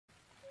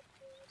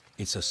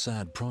It's a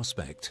sad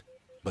prospect,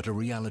 but a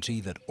reality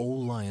that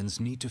all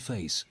lions need to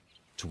face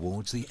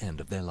towards the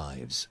end of their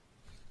lives.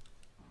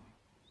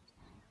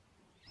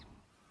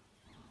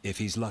 If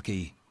he's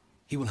lucky,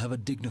 he will have a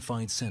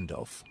dignified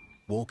send-off,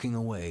 walking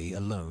away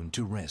alone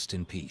to rest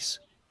in peace.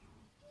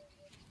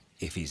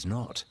 If he's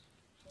not,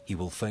 he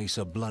will face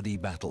a bloody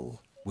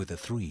battle with the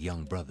 3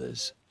 young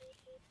brothers.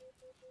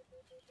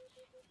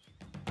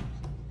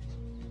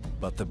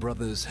 But the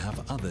brothers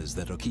have others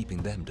that are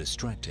keeping them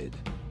distracted.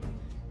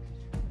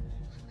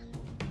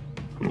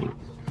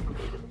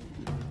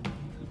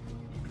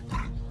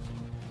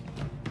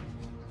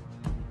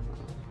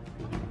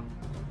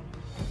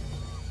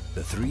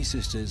 The 3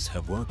 sisters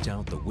have worked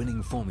out the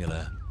winning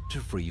formula to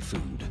free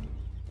food.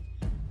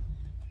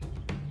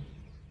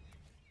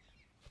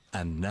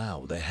 And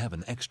now they have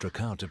an extra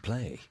card to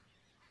play.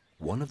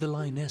 One of the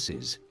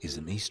lionesses is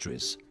an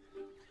estrus.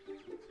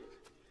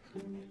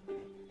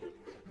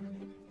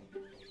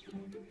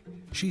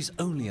 She's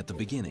only at the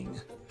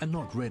beginning and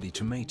not ready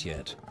to mate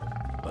yet,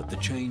 but the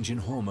change in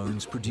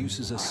hormones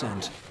produces a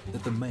scent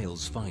that the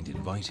males find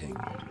inviting.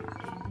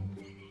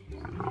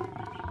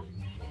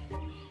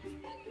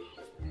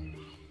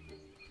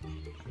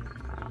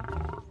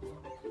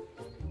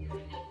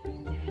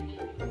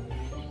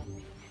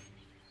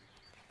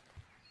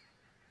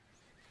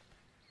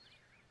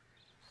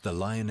 The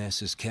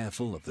lioness is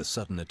careful of the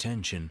sudden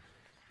attention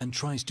and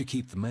tries to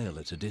keep the male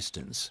at a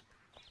distance.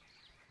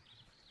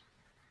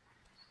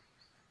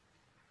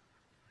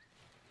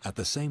 At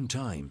the same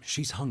time,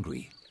 she's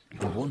hungry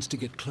and wants to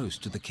get close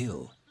to the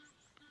kill.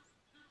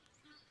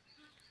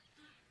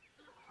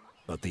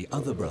 But the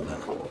other brother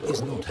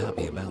is not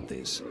happy about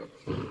this.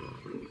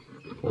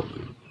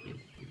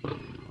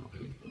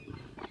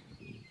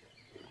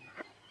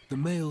 The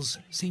males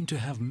seem to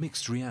have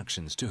mixed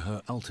reactions to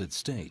her altered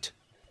state.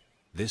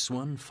 This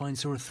one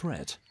finds her a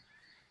threat,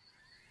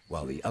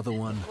 while the other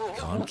one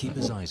can't keep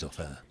his eyes off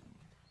her.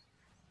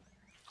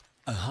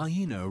 A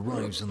hyena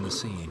arrives on the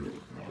scene,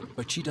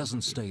 but she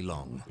doesn't stay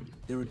long.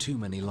 There are too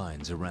many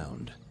lions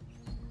around.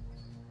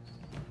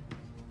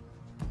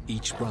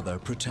 Each brother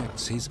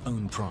protects his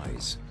own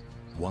prize.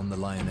 One the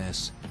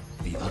lioness,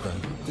 the other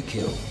the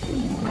kill.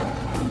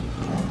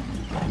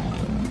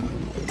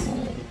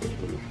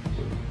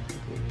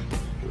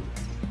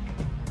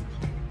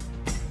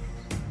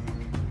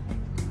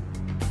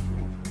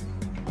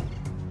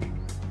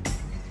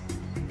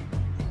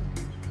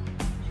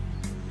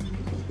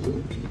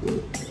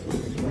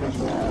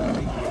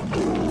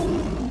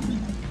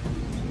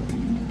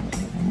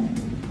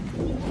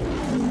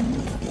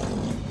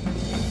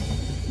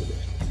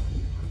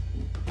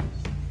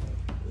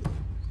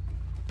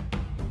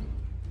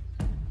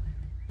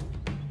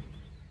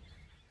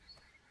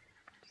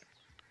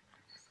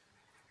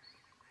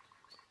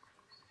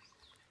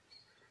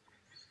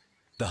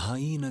 The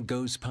hyena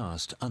goes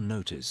past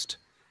unnoticed.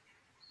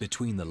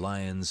 Between the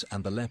lions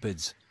and the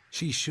leopards,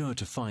 she's sure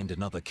to find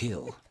another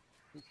kill.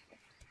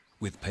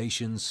 With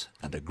patience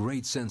and a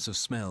great sense of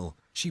smell,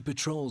 she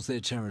patrols their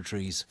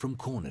territories from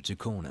corner to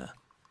corner.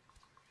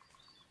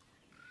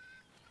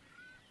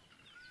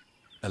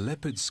 A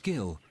leopard's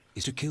skill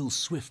is to kill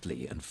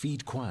swiftly and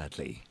feed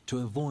quietly to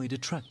avoid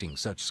attracting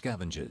such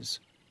scavengers.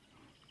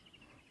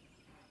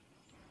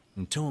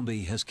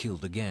 Ntombi has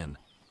killed again.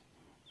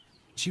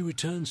 She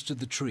returns to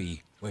the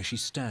tree where she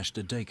stashed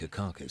a duiker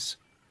carcass.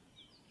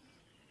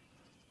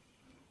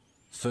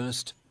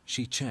 First,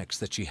 she checks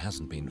that she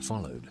hasn't been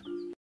followed.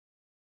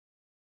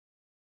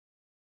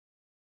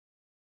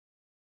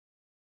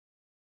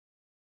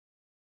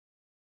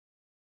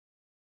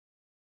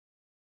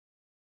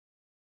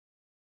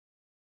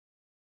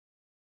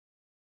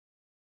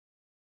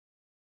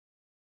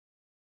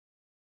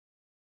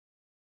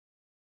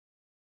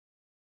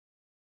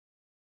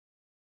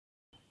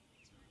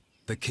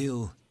 The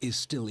kill is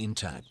still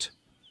intact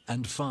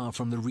and far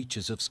from the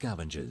reaches of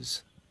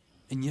scavengers.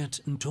 And yet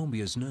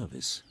Ntombi is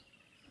nervous.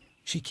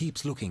 She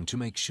keeps looking to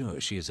make sure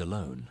she is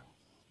alone.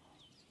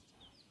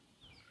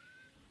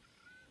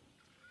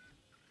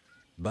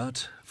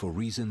 But, for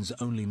reasons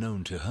only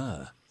known to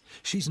her,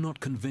 she's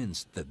not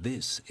convinced that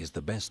this is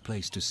the best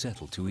place to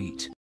settle to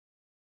eat.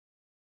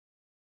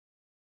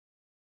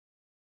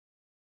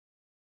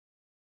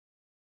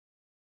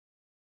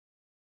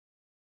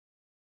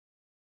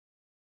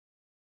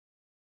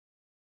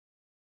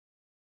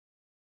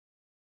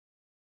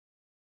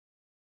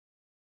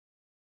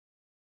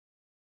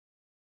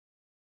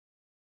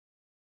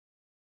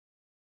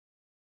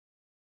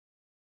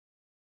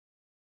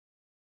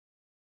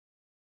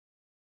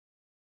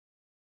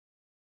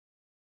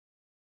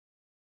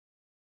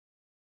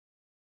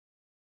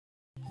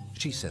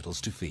 She settles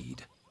to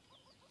feed.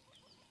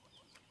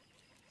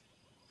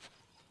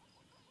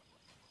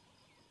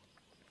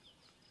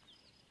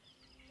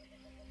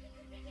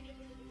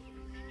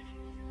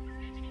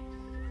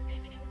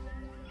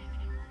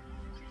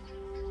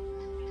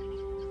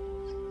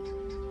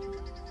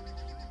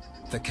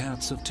 The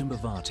cats of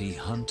Timbavati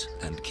hunt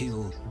and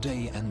kill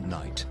day and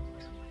night.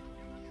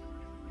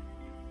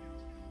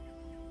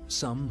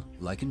 Some,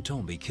 like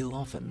Ntombi, kill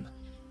often,